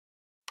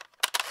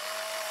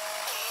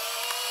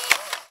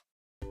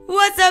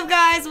What's up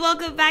guys?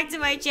 Welcome back to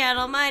my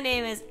channel. My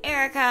name is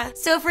Erica.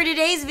 So for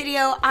today's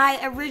video,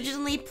 I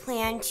originally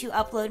planned to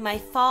upload my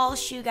fall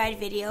shoe guide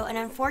video, and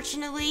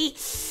unfortunately,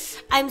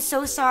 I'm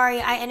so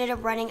sorry, I ended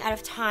up running out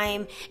of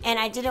time and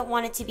I didn't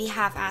want it to be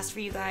half-assed for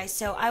you guys.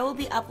 So I will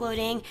be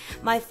uploading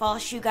my fall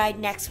shoe guide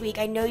next week.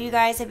 I know you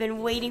guys have been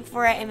waiting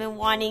for it and been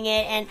wanting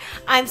it, and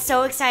I'm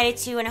so excited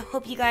too, and I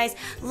hope you guys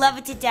love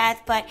it to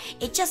death, but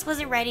it just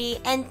wasn't ready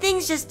and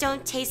things just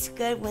don't taste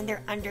good when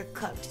they're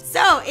undercooked.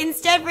 So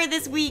instead for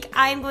this week,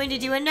 I'm going to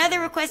do another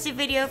requested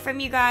video from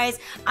you guys.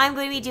 I'm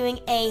going to be doing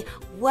a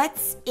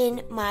what's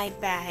in my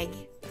bag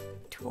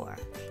tour.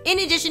 In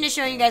addition to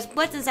showing you guys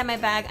what's inside my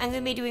bag, I'm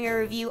going to be doing a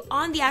review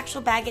on the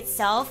actual bag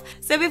itself.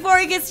 So before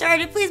we get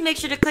started, please make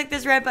sure to click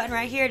this red button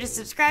right here to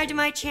subscribe to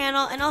my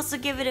channel, and also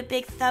give it a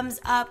big thumbs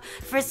up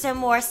for some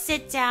more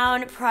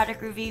sit-down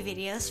product review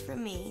videos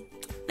from me.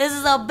 This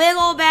is a big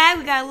old bag.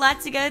 We got a lot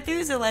to go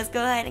through, so let's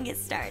go ahead and get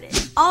started.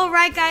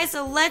 Alright guys,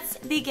 so let's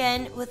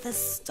begin with the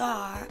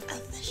star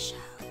of the show.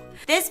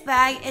 This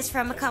bag is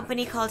from a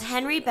company called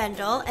Henri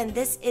Bendel, and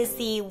this is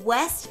the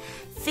West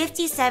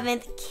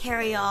 57th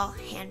Carryall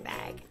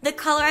handbag. The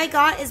color I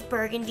got is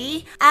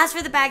burgundy. As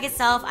for the bag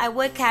itself, I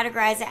would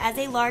categorize it as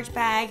a large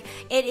bag.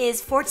 It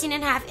is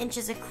 14.5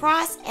 inches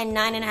across and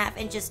 9.5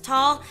 inches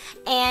tall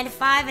and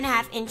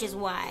 5.5 inches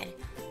wide.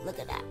 Look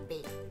at that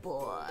big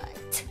boy.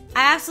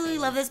 I absolutely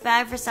love this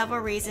bag for several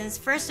reasons.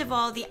 First of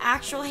all, the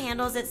actual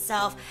handles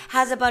itself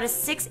has about a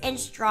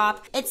 6-inch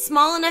drop. It's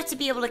small enough to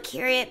be able to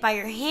carry it by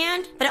your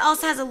hand, but it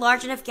also has a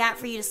large enough gap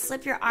for you to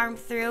slip your arm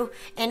through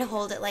and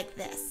hold it like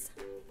this.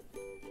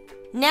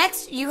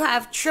 Next, you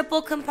have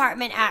triple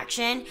compartment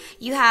action.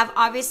 You have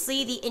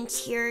obviously the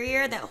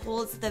interior that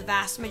holds the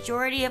vast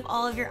majority of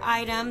all of your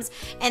items,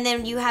 and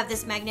then you have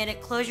this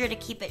magnetic closure to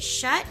keep it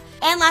shut.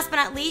 And last but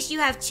not least, you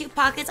have 2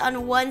 pockets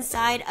on one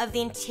side of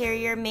the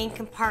interior main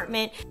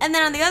compartment, and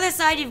then on the other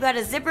side you've got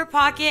a zipper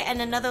pocket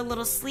and another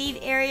little sleeve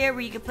area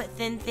where you can put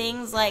thin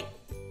things like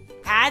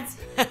pads.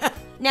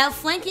 Now,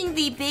 flanking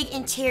the big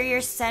interior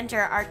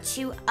center are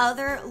 2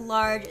 other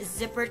large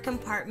zippered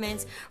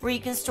compartments where you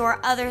can store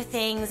other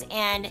things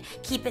and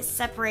keep it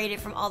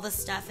separated from all the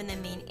stuff in the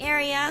main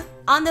area.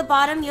 On the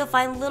bottom, you'll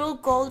find little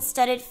gold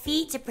studded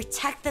feet to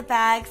protect the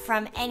bag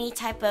from any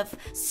type of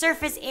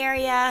surface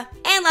area.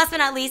 And last but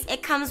not least,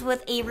 it comes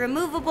with a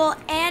removable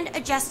and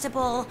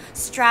adjustable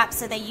strap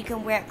so that you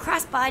can wear it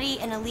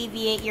crossbody and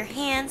alleviate your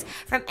hands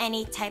from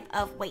any type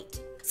of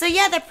weight. So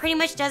yeah, that pretty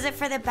much does it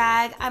for the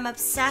bag. I'm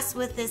obsessed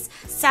with this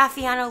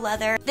Saffiano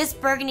leather. This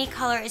burgundy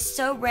color is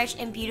so rich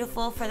and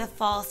beautiful for the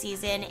fall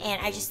season,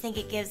 and I just think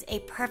it gives a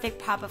perfect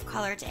pop of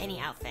color to any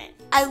outfit.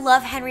 I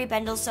love Henri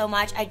Bendel so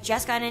much. I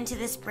just got into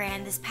this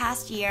brand this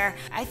past year.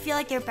 I feel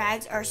like their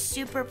bags are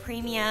super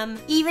premium,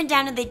 even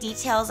down to the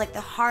details like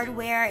the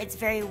hardware. It's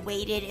very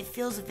weighted. It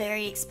feels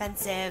very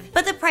expensive,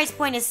 but the price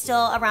point is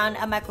still around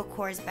a Michael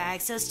Kors bag,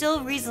 so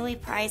still reasonably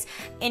priced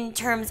in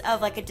terms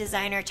of like a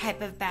designer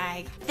type of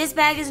bag. This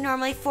bag is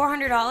normally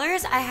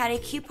 $400. I had a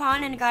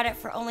coupon and got it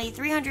for only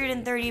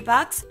 330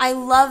 bucks. I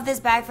love this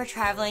bag for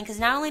traveling because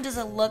not only does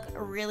it look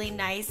really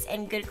nice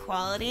and good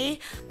quality,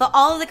 but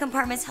all of the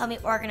compartments help me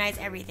organize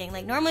everything.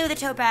 Like normally with a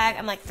tote bag,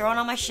 I'm like throwing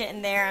all my shit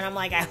in there and I'm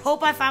like, I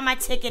hope I find my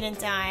ticket in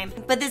time.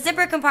 But the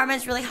zipper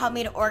compartments really help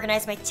me to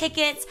organize my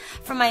tickets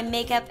for my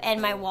makeup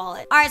and my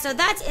wallet. Alright, so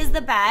that is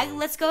the bag.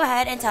 Let's go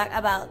ahead and talk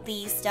about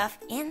the stuff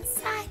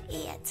inside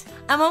it.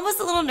 I'm almost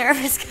a little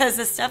nervous because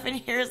the stuff in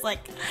here is like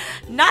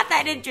not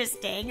that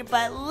interesting,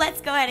 but let's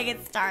go ahead and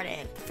get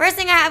started. First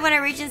thing I have when I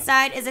reach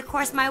inside is of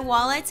course my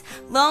wallet.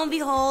 Lo and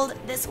behold,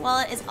 this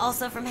wallet is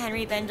also from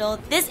Henri Bendel.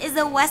 This is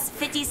the West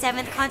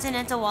 57th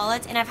Continental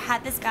wallet, and I've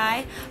had this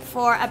guy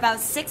for about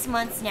 6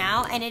 months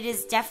now, and it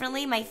is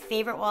definitely my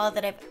favorite wallet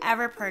that I've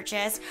ever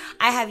purchased.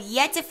 I have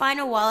yet to find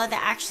a wallet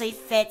that actually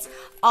fits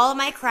all of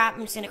my crap.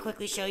 I'm just gonna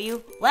quickly show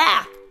you.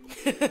 Wow.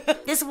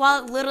 This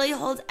wallet literally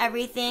holds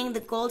everything. The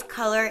gold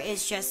color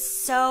is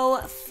just so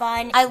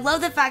fun. I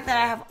love the fact that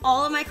I have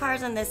all of my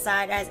cards on this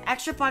side. It has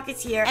extra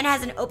pockets here and it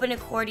has an open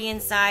accordion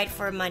side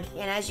for money.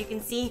 And as you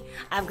can see,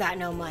 I've got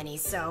no money,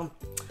 so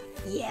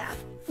yeah.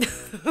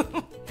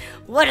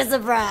 What a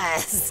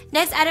surprise.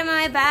 Next item in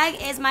my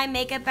bag is my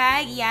makeup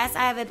bag. Yes, I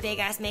have a big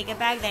ass makeup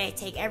bag that I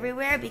take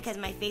everywhere because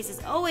my face is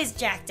always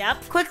jacked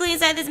up. Quickly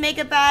inside this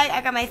makeup bag,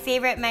 I got my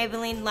favorite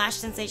Maybelline Lash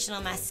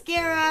Sensational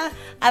Mascara.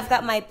 I've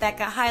got my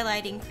Becca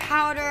highlighting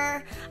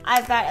powder.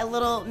 I've got a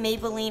little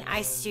Maybelline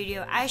Eye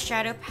Studio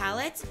eyeshadow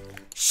palette.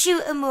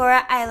 Shu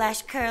Uemura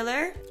eyelash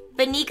curler.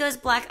 Benico's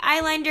black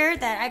eyeliner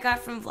that I got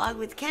from Vlog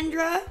with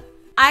Kendra.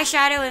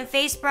 Eyeshadow and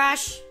face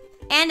brush.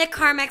 And a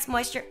Carmex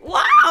moisture.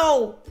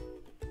 Wow!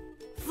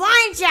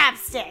 Flying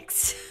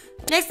chapsticks.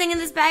 Next thing in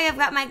this bag, I've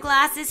got my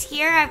glasses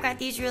here. I've got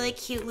these really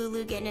cute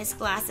Lulu Guinness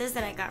glasses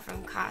that I got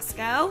from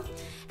Costco.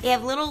 They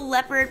have little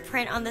leopard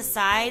print on the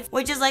sides,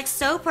 which is like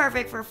so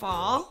perfect for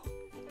fall.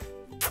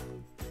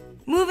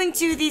 Moving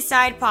to the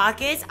side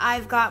pockets,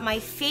 I've got my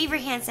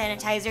favorite hand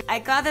sanitizer. I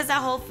got this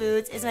at Whole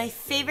Foods. It's my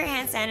favorite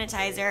hand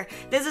sanitizer.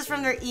 This is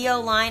from their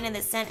EO line and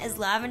the scent is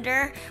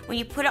lavender. When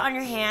you put it on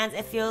your hands,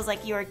 it feels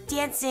like you're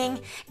dancing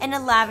in a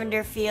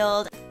lavender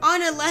field.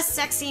 On a less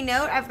sexy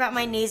note, I've got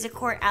my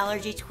Nasacort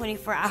Allergy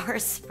 24-hour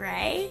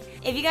spray.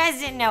 If you guys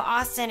didn't know,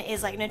 Austin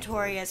is like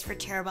notorious for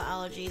terrible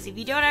allergies. If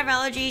you don't have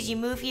allergies, you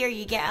move here,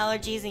 you get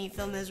allergies, and you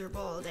feel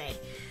miserable all day.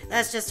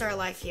 That's just our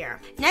life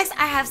here. Next,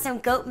 I have some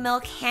goat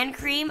milk hand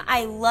cream.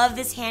 I love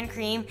this hand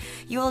cream.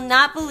 You will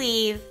not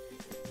believe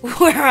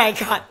where I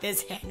got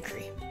this hand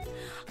cream.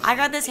 I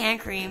got this hand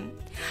cream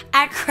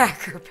at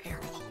Cracker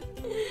Barrel.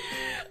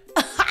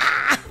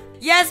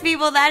 Yes,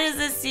 people, that is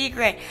a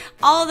secret.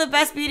 All the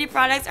best beauty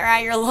products are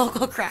at your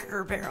local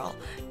Cracker Barrel.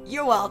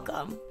 You're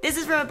welcome. This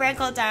is from a brand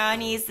called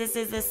Dionese. This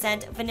is the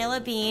scent Vanilla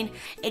Bean.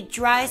 It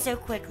dries so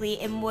quickly,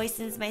 it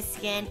moistens my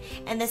skin,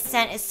 and the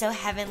scent is so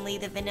heavenly.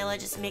 The vanilla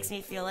just makes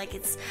me feel like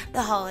it's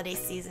the holiday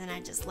season. I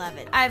just love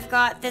it. I've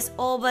got this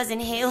Olbas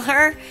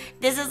inhaler.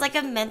 This is like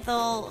a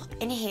menthol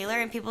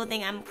inhaler, and people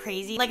think I'm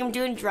crazy, like I'm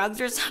doing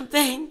drugs or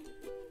something.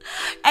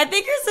 I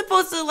think you're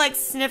supposed to like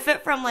sniff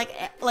it from like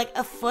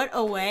a foot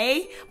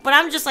away, but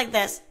I'm just like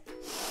this.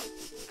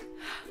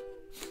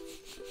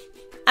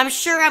 I'm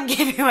sure I'm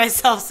giving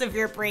myself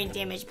severe brain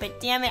damage,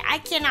 but damn it, I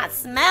cannot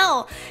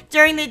smell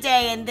during the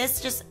day, and this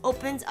just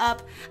opens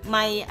up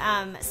my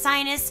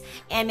sinus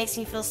and makes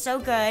me feel so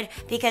good,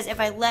 because if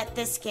I let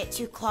this get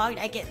too clogged,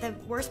 I get the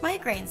worst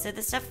migraines, so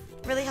this stuff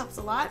really helps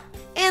a lot.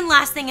 And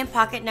last thing in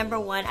pocket number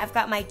 1, I've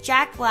got my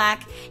Jack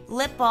Black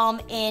lip balm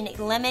in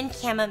lemon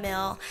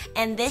chamomile,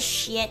 and this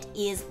shit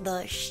is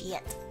the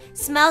shit.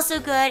 Smells so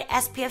good,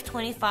 SPF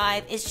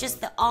 25. It's just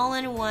the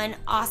all-in-one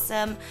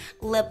awesome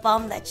lip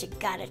balm that you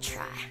gotta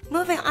try.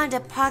 Moving on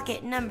to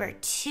pocket number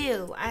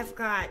 2, I've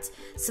got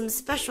some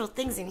special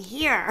things in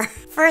here.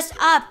 First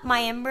up, my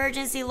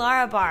emergency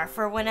Lara bar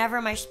for whenever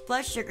my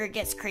blood sugar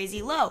gets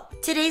crazy low.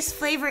 Today's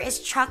flavor is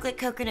chocolate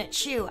coconut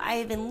chew. I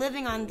have been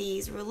living on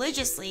these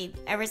religiously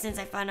ever since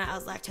I found out I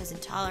was lactose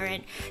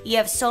intolerant. You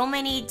have so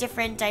many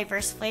different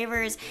diverse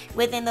flavors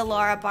within the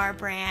Lara bar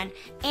brand,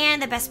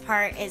 and the best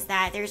part is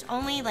that there's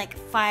only like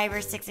 5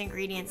 or 6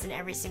 ingredients in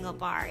every single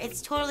bar.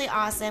 It's totally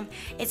awesome,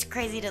 it's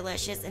crazy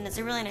delicious, and it's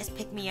a really nice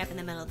pick-me-up in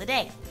the middle of the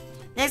day.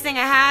 Next thing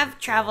I have,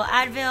 travel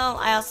Advil.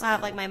 I also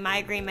have like my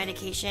migraine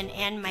medication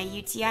and my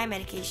UTI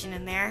medication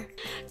in there.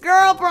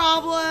 Girl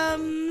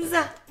problems!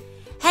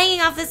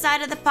 Hanging off the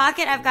side of the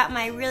pocket, I've got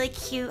my really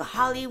cute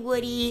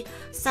Hollywoody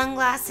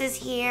sunglasses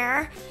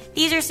here.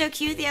 These are so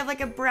cute. They have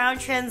like a brown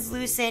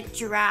translucent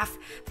giraffe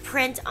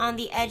print on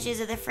the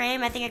edges of the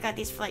frame. I think I got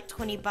these for like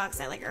 20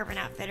 bucks at like Urban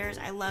Outfitters.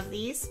 I love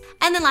these.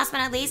 And then last but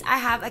not least, I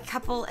have a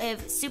couple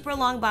of super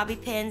long bobby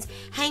pins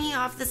hanging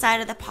off the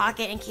side of the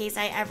pocket in case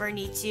I ever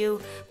need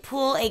to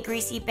pull a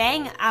greasy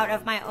bang out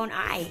of my own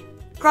eye.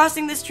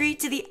 Crossing the street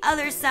to the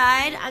other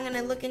side, I'm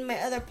gonna look in my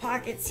other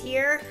pockets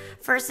here.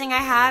 First thing I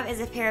have is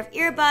a pair of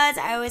earbuds.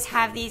 I always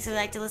have these because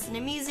I like to listen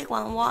to music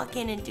while I'm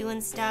walking and doing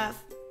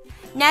stuff.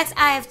 Next,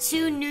 I have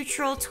 2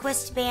 neutral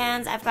twist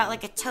bands. I've got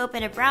like a taupe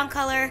and a brown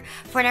color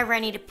for whenever I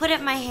need to put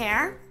up my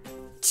hair.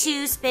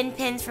 2 spin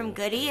pins from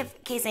Goody in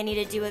case I need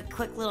to do a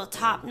quick little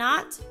top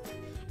knot.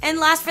 And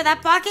last for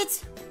that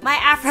pocket, my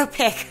Afro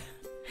pick.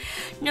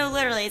 No,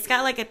 literally, it's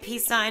got like a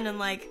peace sign and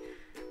like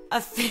a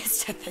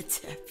fist at the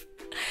tip.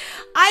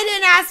 I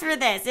didn't ask for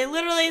this. It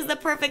literally is the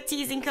perfect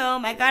teasing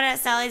comb. I got it at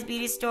Sally's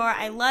Beauty Store.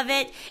 I love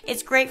it.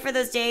 It's great for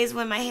those days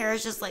when my hair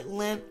is just like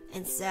limp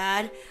and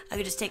sad. I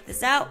could just take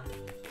this out.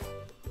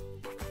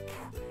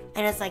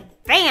 And it's like,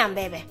 bam,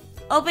 baby.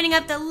 Opening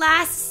up the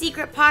last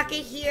secret pocket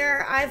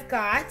here, I've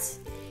got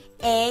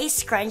a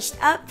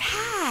scrunched up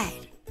pad.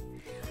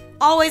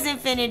 Always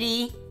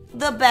Infinity,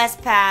 the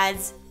best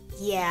pads.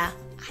 Yeah.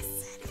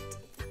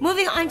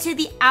 Moving on to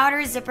the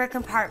outer zipper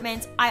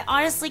compartment, I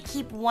honestly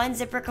keep one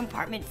zipper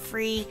compartment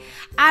free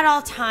at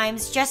all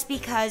times just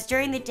because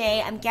during the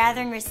day I'm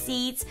gathering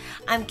receipts,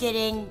 I'm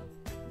getting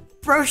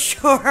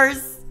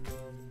brochures.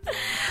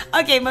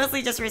 Okay,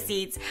 mostly just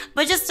receipts,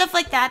 but just stuff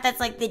like that that's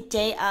like the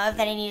day of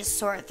that I need to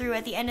sort through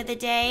at the end of the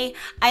day.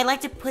 I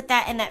like to put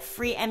that in that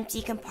free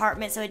empty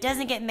compartment so it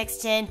doesn't get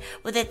mixed in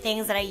with the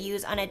things that I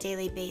use on a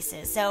daily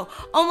basis. So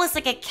almost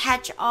like a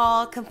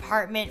catch-all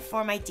compartment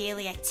for my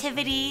daily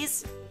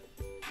activities.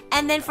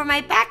 And then for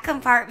my back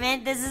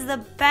compartment, this is the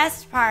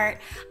best part.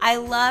 I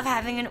love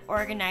having an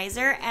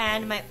organizer,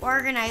 and my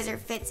organizer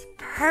fits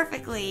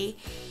perfectly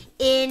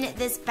in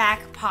this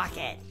back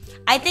pocket.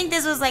 I think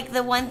this was like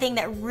the one thing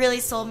that really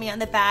sold me on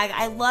the bag.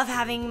 I love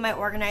having my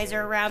organizer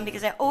around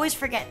because I always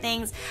forget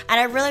things, and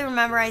I really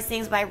memorize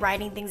things by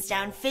writing things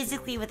down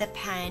physically with a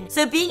pen.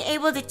 So being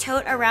able to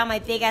tote around my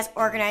big ass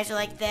organizer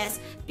like this,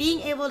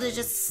 being able to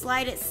just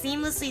slide it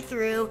seamlessly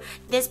through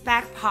this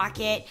back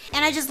pocket,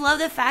 and I just love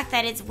the fact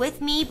that it's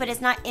with me but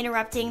it's not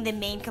interrupting the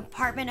main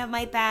compartment of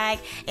my bag.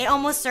 It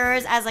almost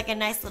serves as like a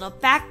nice little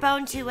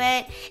backbone to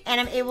it,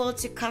 and I'm able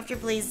to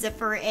comfortably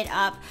zipper it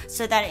up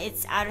so that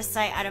it's out of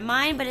sight, out of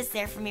mind, but it's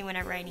there for me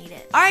whenever I need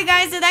it. Alright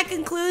guys, so that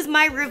concludes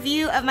my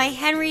review of my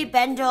Henri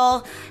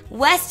Bendel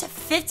West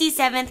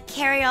 57th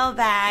Carryall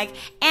bag,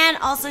 and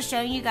also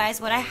showing you guys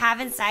what I have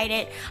inside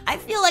it. I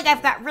feel like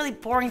I've got really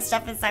boring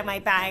stuff inside my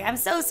bag. I'm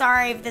so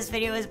sorry if this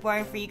video is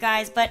boring for you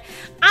guys, but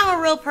I'm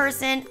a real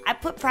person. I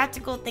put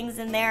practical things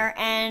in there,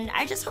 and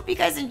I just hope you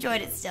guys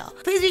enjoyed it still.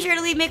 Please be sure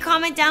to leave me a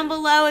comment down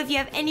below if you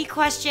have any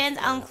questions.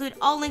 I'll include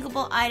all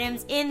linkable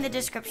items in the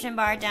description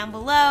bar down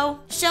below.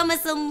 Show me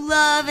some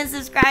love and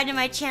subscribe to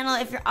my channel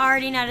if you're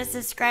already not a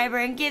subscriber,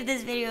 and give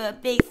this video a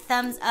big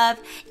thumbs up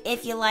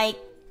if you like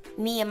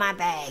me and my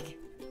bag.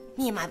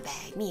 Me and my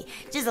bag. Me.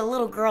 Just a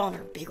little girl in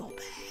her big old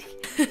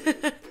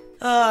bag.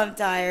 Oh, I'm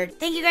tired.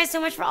 Thank you guys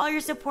so much for all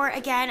your support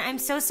again. I'm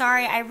so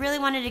sorry. I really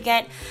wanted to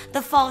get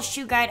the fall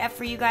shoe guide up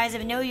for you guys. I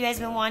know you guys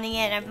have been wanting it,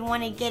 and I've been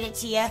wanting to get it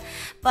to you.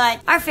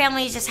 But our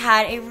family just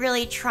had a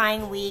really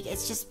trying week.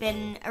 It's just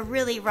been a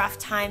really rough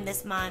time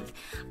this month.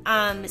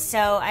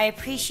 So I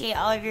appreciate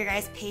all of your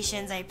guys'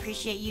 patience. I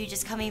appreciate you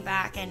just coming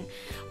back and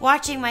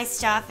watching my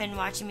stuff and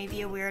watching me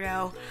be a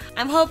weirdo.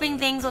 I'm hoping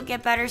things will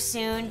get better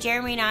soon.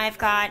 Jeremy and I have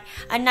got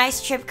a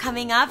nice trip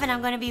coming up, and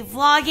I'm going to be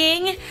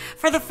vlogging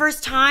for the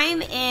first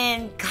time in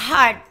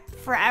God,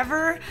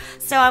 forever.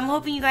 So I'm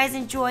hoping you guys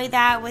enjoy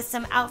that with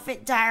some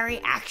outfit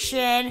diary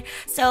action.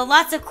 So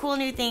lots of cool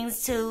new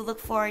things to look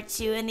forward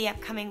to in the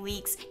upcoming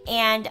weeks.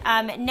 And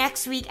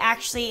next week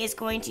actually is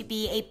going to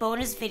be a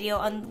bonus video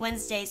on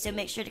Wednesday, so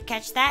make sure to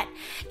catch that.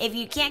 If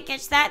you can't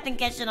catch that, then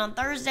catch it on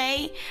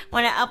Thursday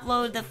when I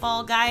upload the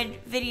fall guide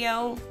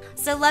video.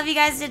 So love you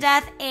guys to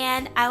death,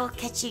 and I will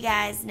catch you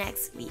guys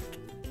next week.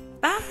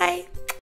 Bye!